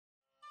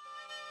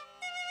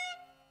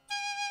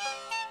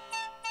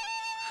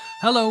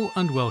Hello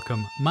and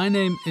welcome. My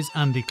name is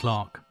Andy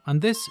Clark, and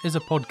this is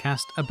a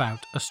podcast about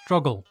a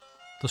struggle.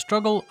 The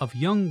struggle of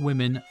young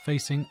women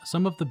facing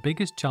some of the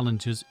biggest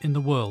challenges in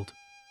the world.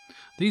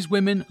 These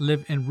women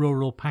live in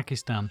rural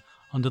Pakistan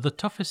under the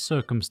toughest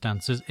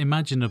circumstances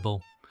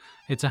imaginable.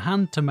 It's a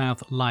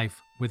hand-to-mouth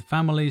life, with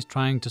families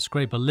trying to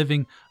scrape a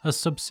living as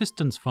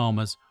subsistence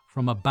farmers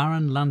from a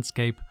barren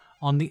landscape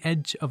on the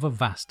edge of a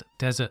vast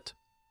desert.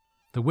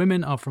 The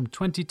women are from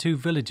 22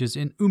 villages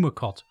in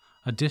Umerkot,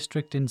 a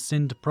district in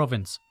Sindh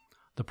Province.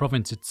 The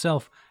province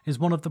itself is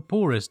one of the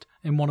poorest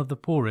in one of the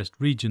poorest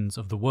regions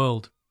of the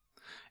world.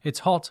 It's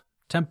hot,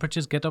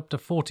 temperatures get up to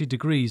 40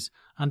 degrees,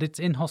 and it's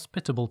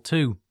inhospitable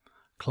too.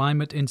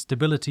 Climate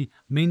instability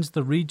means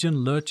the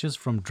region lurches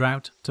from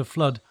drought to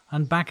flood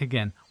and back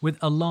again with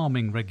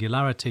alarming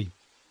regularity.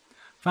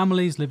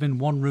 Families live in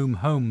one-room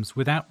homes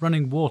without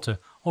running water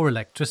or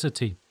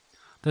electricity.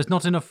 There's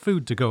not enough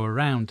food to go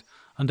around,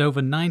 and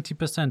over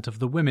 90% of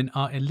the women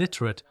are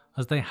illiterate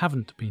as they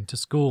haven't been to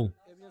school.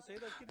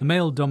 The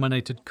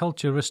male-dominated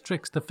culture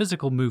restricts the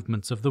physical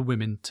movements of the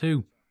women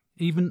too.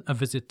 Even a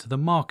visit to the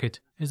market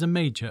is a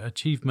major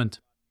achievement.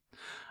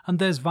 And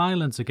there's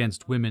violence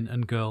against women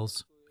and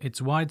girls.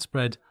 It's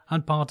widespread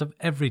and part of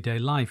everyday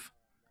life,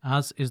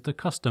 as is the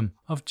custom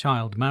of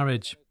child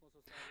marriage.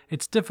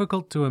 It's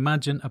difficult to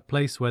imagine a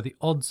place where the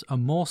odds are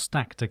more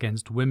stacked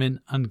against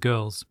women and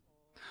girls.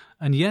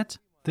 And yet,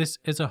 this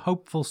is a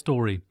hopeful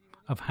story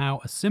of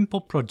how a simple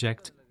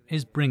project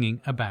is bringing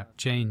about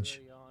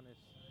change.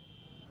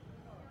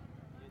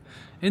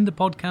 In the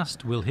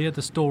podcast, we'll hear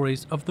the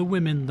stories of the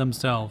women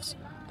themselves.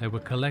 They were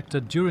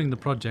collected during the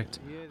project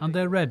and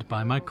they're read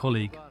by my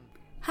colleague.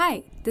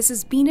 Hi, this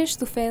is Beenish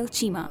Tufail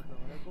Cheema.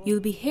 You'll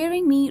be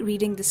hearing me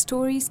reading the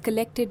stories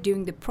collected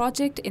during the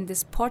project in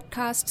this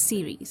podcast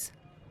series.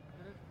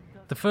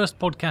 The first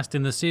podcast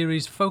in the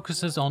series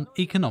focuses on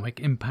economic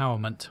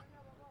empowerment.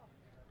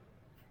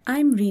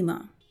 I'm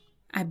Reema.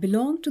 I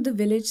belong to the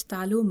village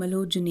Talo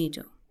Malo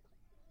Junejo.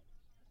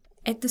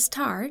 At the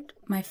start,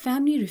 my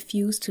family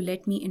refused to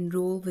let me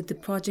enroll with the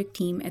project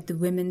team at the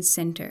Women's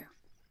Center.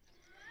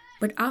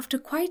 But after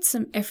quite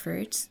some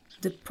efforts,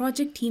 the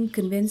project team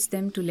convinced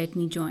them to let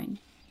me join.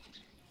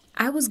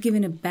 I was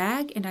given a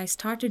bag and I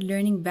started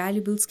learning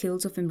valuable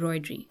skills of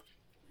embroidery.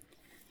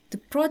 The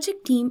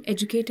project team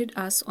educated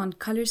us on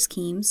color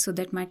schemes so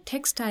that my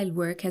textile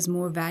work has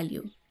more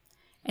value.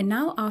 And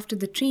now after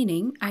the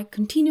training, I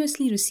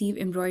continuously receive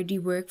embroidery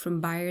work from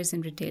buyers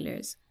and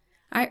retailers.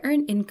 I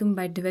earn income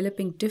by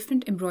developing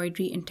different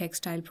embroidery and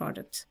textile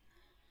products.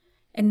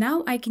 And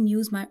now I can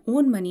use my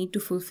own money to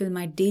fulfill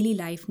my daily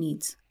life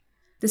needs.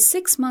 The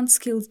 6-month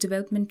skills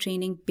development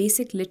training,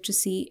 basic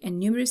literacy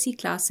and numeracy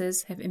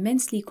classes have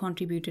immensely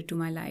contributed to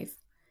my life.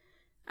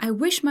 I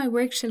wish my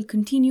work shall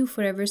continue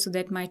forever so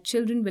that my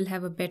children will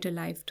have a better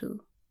life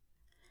too.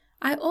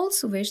 I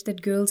also wish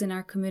that girls in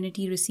our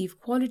community receive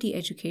quality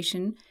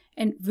education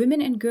and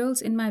women and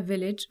girls in my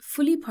village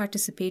fully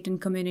participate in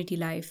community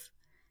life.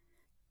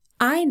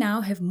 I now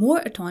have more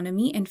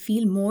autonomy and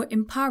feel more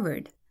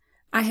empowered.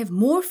 I have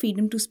more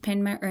freedom to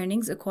spend my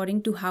earnings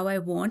according to how I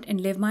want and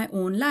live my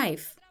own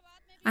life.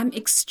 I'm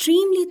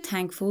extremely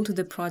thankful to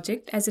the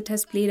project as it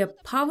has played a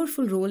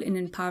powerful role in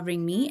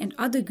empowering me and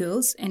other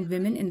girls and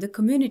women in the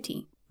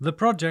community. The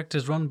project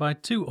is run by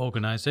 2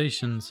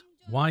 organisations,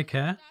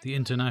 YCare, the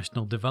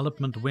International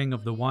Development Wing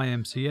of the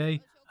YMCA,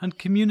 and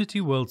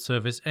Community World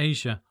Service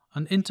Asia,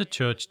 an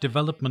interchurch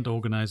development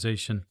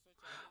organisation.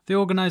 The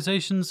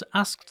organisations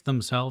asked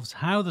themselves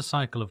how the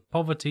cycle of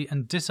poverty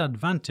and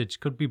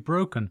disadvantage could be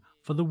broken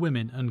for the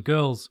women and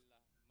girls.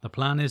 The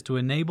plan is to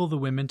enable the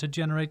women to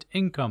generate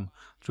income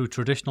through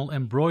traditional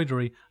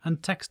embroidery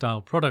and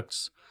textile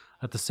products,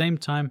 at the same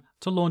time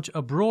to launch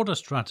a broader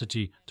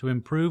strategy to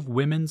improve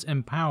women's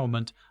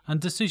empowerment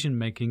and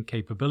decision-making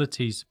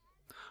capabilities.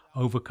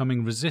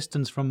 Overcoming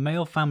resistance from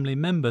male family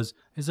members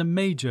is a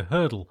major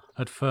hurdle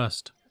at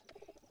first.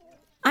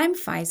 I'm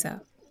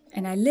Faiza,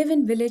 and I live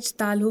in village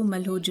Talo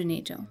Malo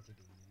Junejo.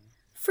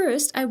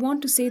 First, I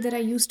want to say that I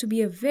used to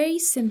be a very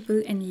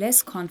simple and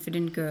less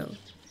confident girl.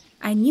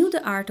 I knew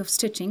the art of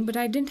stitching, but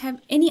I didn't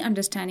have any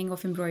understanding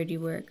of embroidery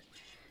work.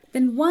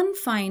 Then one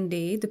fine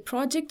day, the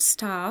project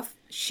staff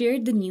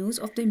shared the news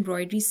of the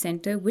embroidery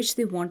center which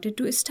they wanted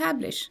to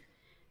establish.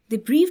 They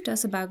briefed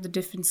us about the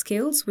different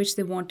skills which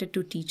they wanted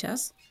to teach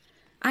us.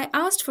 I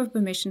asked for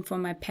permission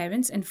from my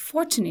parents and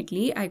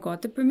fortunately I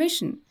got the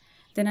permission.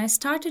 Then I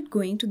started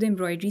going to the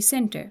embroidery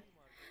center.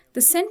 The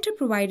center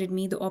provided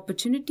me the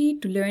opportunity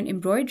to learn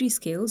embroidery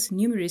skills,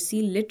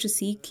 numeracy,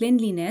 literacy,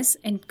 cleanliness,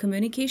 and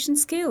communication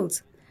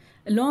skills.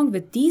 Along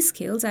with these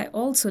skills, I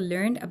also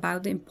learned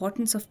about the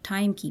importance of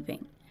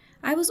timekeeping.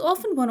 I was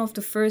often one of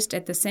the first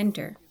at the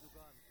center.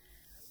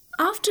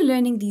 After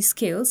learning these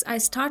skills, I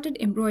started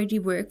embroidery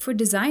work for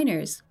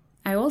designers.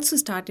 I also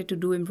started to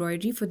do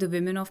embroidery for the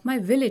women of my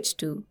village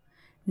too.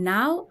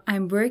 Now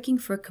I'm working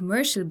for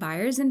commercial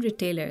buyers and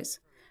retailers.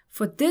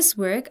 For this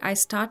work, I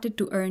started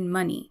to earn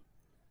money.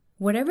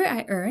 Whatever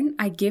I earn,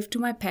 I give to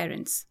my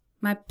parents.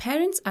 My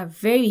parents are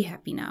very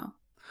happy now.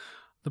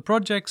 The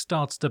project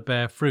starts to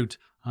bear fruit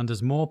and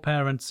as more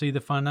parents see the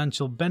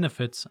financial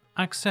benefits,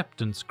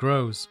 acceptance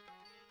grows.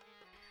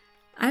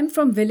 I'm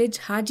from village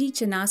Haji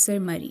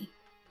Chanasar Mari.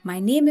 My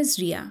name is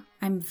Ria.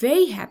 I'm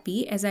very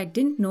happy as I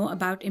didn't know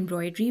about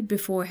embroidery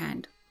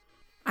beforehand.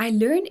 I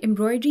learned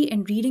embroidery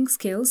and reading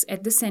skills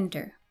at the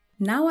center.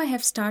 Now I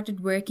have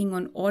started working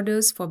on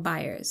orders for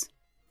buyers.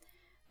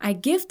 I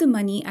give the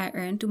money I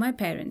earn to my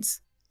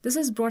parents. This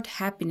has brought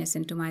happiness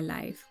into my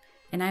life,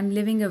 and I'm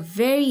living a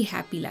very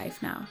happy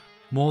life now.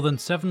 More than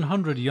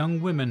 700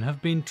 young women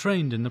have been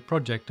trained in the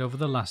project over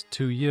the last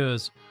 2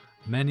 years,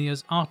 many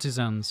as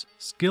artisans,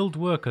 skilled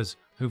workers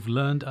who've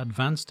learned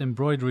advanced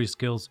embroidery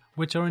skills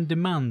which are in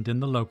demand in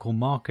the local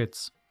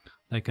markets.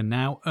 They can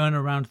now earn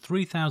around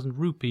 3,000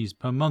 rupees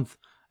per month,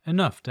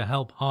 enough to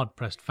help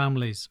hard-pressed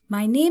families.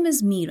 My name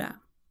is Meera.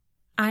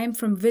 I am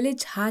from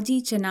village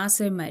Haji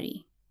Chanasar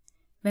Mari.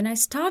 When I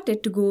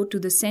started to go to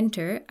the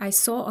center, I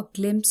saw a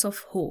glimpse of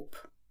hope.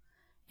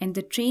 And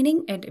the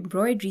training at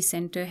Embroidery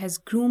Center has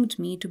groomed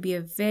me to be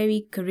a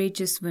very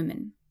courageous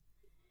woman.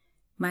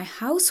 My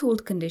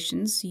household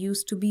conditions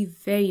used to be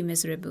very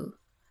miserable.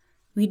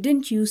 We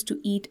didn't used to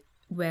eat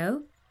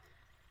well,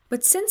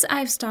 but since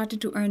I've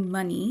started to earn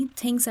money,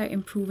 things are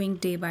improving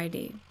day by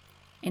day,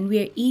 and we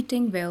are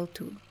eating well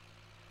too.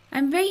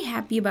 I'm very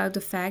happy about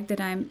the fact that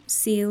I'm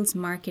sales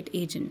market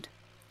agent.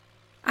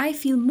 I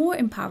feel more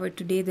empowered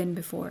today than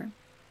before.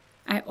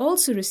 I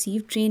also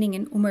received training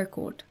in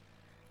Umerkot.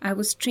 I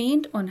was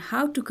trained on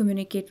how to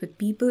communicate with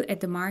people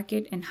at the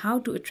market and how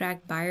to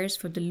attract buyers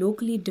for the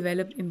locally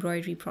developed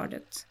embroidery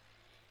products.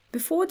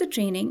 Before the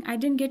training, I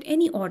didn't get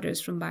any orders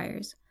from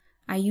buyers.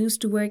 I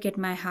used to work at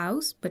my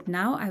house, but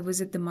now I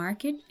visit the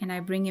market and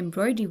I bring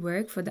embroidery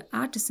work for the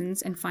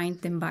artisans and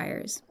find them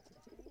buyers.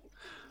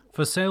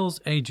 For sales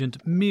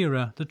agent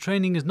Meera, the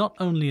training is not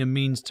only a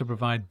means to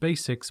provide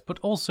basics, but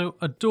also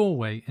a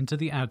doorway into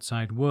the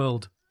outside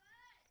world.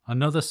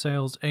 Another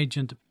sales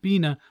agent,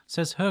 Beena,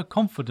 says her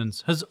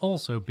confidence has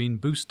also been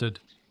boosted.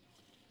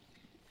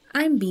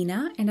 I'm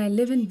Beena and I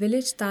live in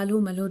village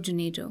Talo Malo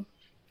Junejo.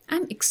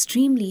 I'm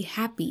extremely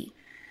happy.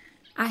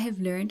 I have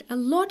learned a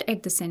lot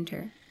at the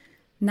center.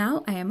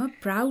 Now I am a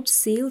proud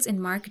sales and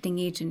marketing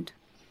agent.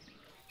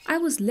 I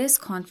was less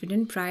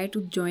confident prior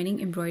to joining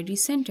Embroidery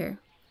Center.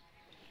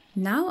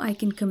 Now I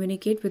can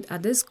communicate with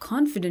others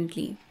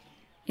confidently.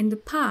 In the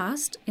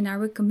past, in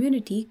our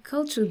community,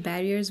 cultural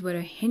barriers were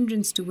a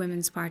hindrance to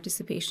women's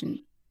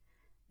participation.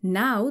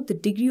 Now, the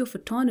degree of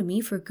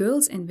autonomy for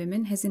girls and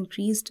women has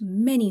increased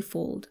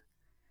many-fold.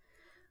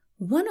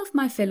 One of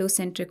my fellow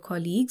center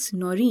colleagues,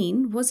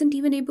 Noreen, wasn't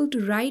even able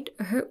to write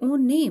her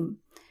own name,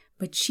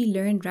 but she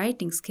learned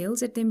writing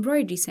skills at the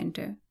Embroidery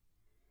Center.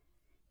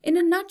 In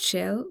a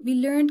nutshell, we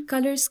learned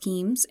color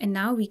schemes and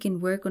now we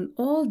can work on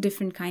all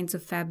different kinds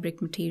of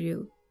fabric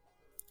material.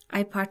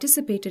 I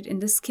participated in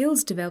the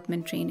skills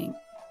development training,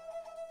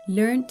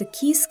 learned the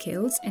key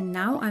skills, and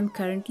now I'm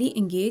currently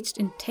engaged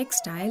in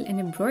textile and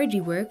embroidery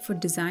work for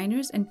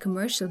designers and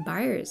commercial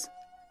buyers.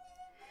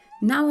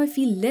 Now I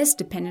feel less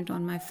dependent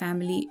on my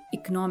family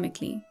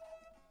economically.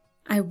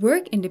 I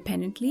work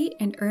independently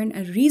and earn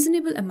a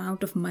reasonable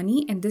amount of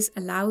money, and this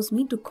allows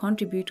me to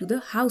contribute to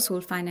the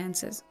household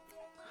finances.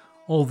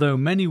 Although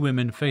many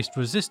women faced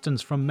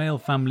resistance from male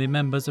family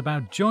members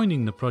about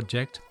joining the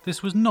project,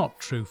 this was not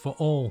true for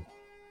all.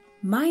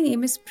 My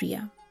name is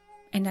Priya,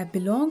 and I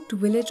belong to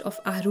village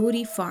of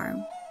Ahrori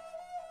farm.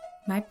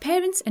 My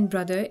parents and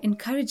brother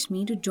encouraged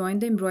me to join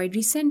the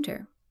embroidery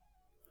center.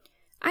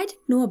 I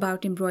didn't know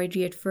about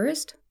embroidery at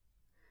first,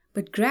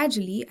 but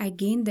gradually I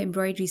gained the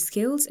embroidery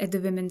skills at the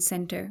women's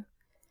center.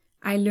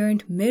 I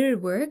learned mirror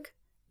work,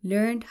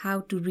 learned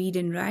how to read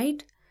and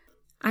write.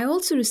 I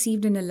also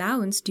received an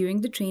allowance during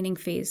the training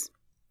phase.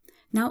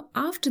 Now,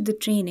 after the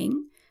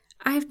training,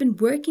 I have been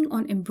working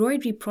on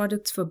embroidery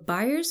products for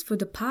buyers for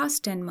the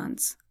past 10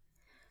 months.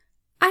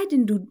 I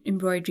didn't do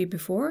embroidery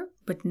before,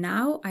 but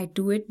now I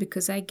do it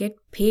because I get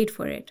paid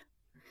for it.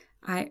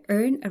 I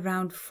earn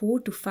around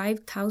 4,000 to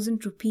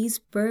 5,000 rupees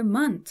per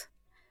month.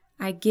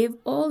 I give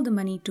all the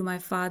money to my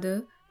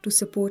father to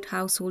support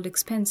household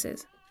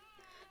expenses.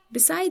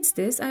 Besides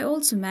this, I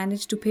also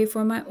manage to pay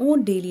for my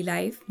own daily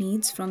life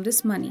needs from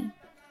this money.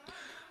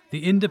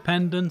 The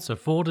independence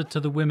afforded to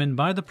the women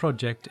by the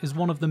project is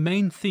one of the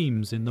main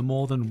themes in the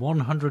more than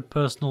 100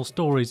 personal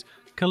stories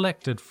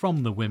collected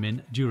from the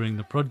women during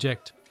the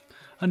project.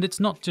 And it's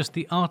not just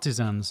the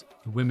artisans,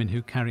 the women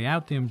who carry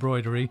out the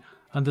embroidery,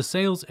 and the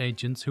sales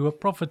agents who are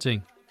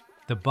profiting.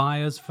 The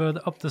buyers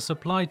further up the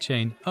supply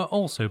chain are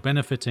also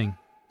benefiting.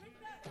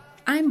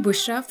 I'm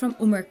Bushra from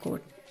Umerkot.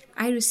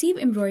 I receive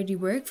embroidery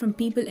work from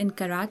people in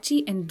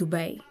Karachi and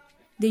Dubai.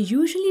 They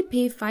usually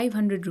pay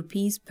 500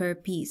 rupees per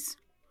piece.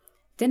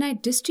 Then I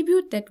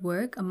distribute that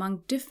work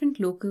among different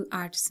local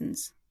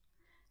artisans.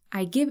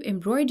 I give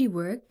embroidery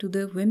work to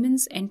the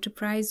Women's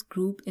Enterprise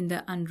Group in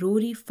the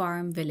Ahrori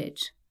farm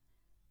village.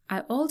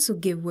 I also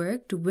give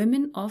work to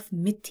women of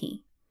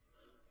Mithi.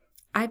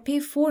 I pay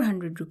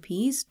 400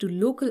 rupees to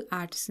local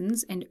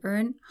artisans and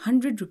earn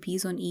 100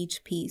 rupees on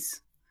each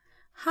piece.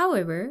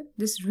 However,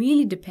 this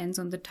really depends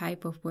on the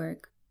type of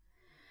work.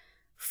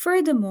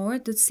 Furthermore,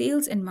 the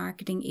sales and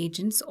marketing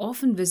agents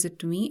often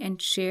visit me and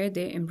share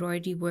their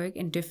embroidery work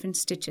in different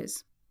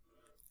stitches.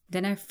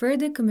 Then I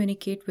further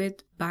communicate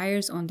with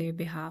buyers on their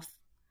behalf.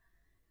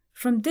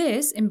 From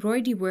this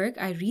embroidery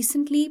work, I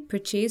recently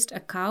purchased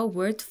a cow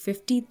worth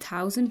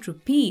 50,000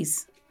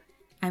 rupees.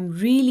 I'm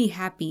really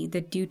happy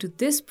that due to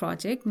this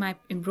project, my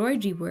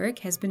embroidery work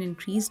has been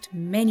increased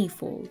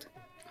many-fold.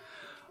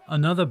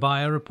 Another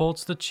buyer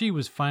reports that she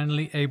was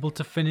finally able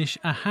to finish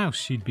a house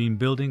she'd been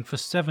building for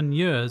 7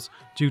 years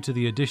due to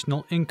the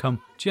additional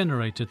income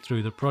generated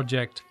through the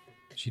project.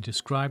 She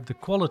described the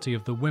quality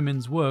of the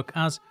women's work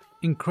as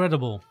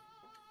incredible.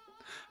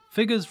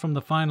 Figures from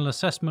the final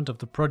assessment of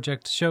the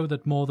project show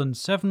that more than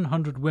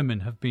 700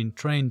 women have been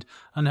trained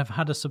and have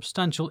had a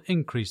substantial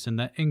increase in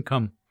their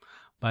income.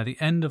 By the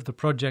end of the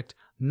project,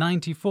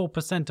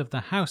 94% of the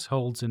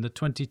households in the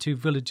 22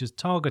 villages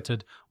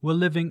targeted were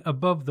living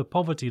above the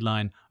poverty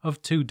line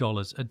of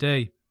 $2 a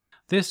day.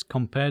 This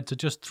compared to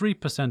just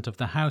 3% of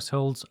the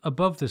households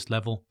above this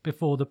level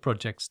before the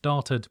project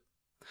started.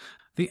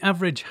 The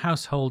average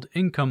household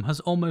income has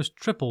almost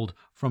tripled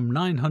from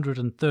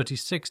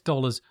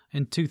 $936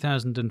 in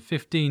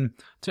 2015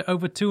 to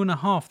over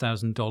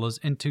 $2,500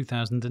 in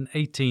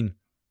 2018.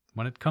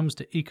 When it comes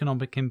to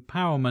economic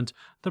empowerment,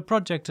 the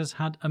project has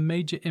had a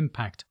major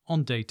impact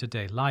on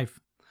day-to-day life.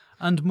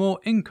 And more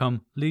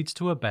income leads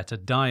to a better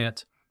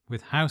diet,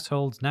 with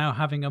households now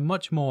having a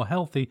much more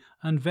healthy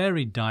and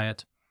varied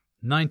diet.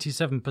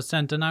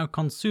 97% are now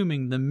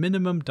consuming the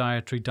minimum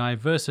dietary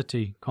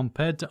diversity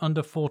compared to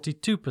under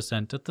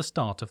 42% at the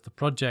start of the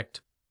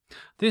project.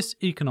 This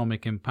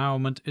economic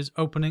empowerment is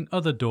opening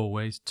other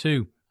doorways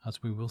too,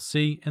 as we will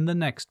see in the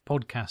next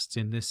podcasts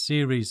in this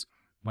series,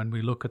 when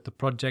we look at the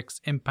project's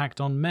impact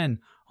on men,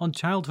 on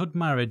childhood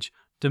marriage,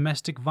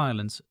 domestic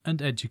violence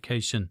and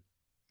education.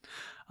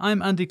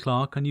 I'm Andy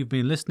Clark and you've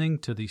been listening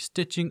to the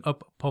Stitching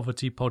Up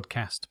Poverty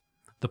podcast,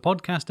 the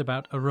podcast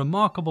about a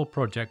remarkable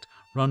project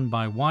run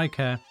by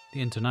YCare,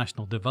 the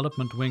international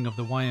development wing of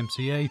the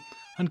YMCA,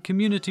 and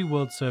Community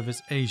World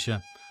Service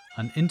Asia,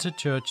 an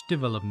interchurch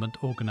development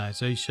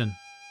organisation.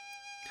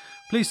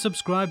 Please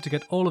subscribe to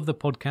get all of the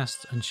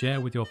podcasts and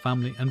share with your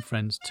family and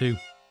friends too.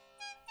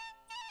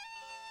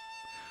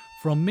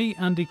 From me,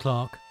 Andy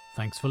Clark,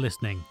 thanks for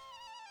listening.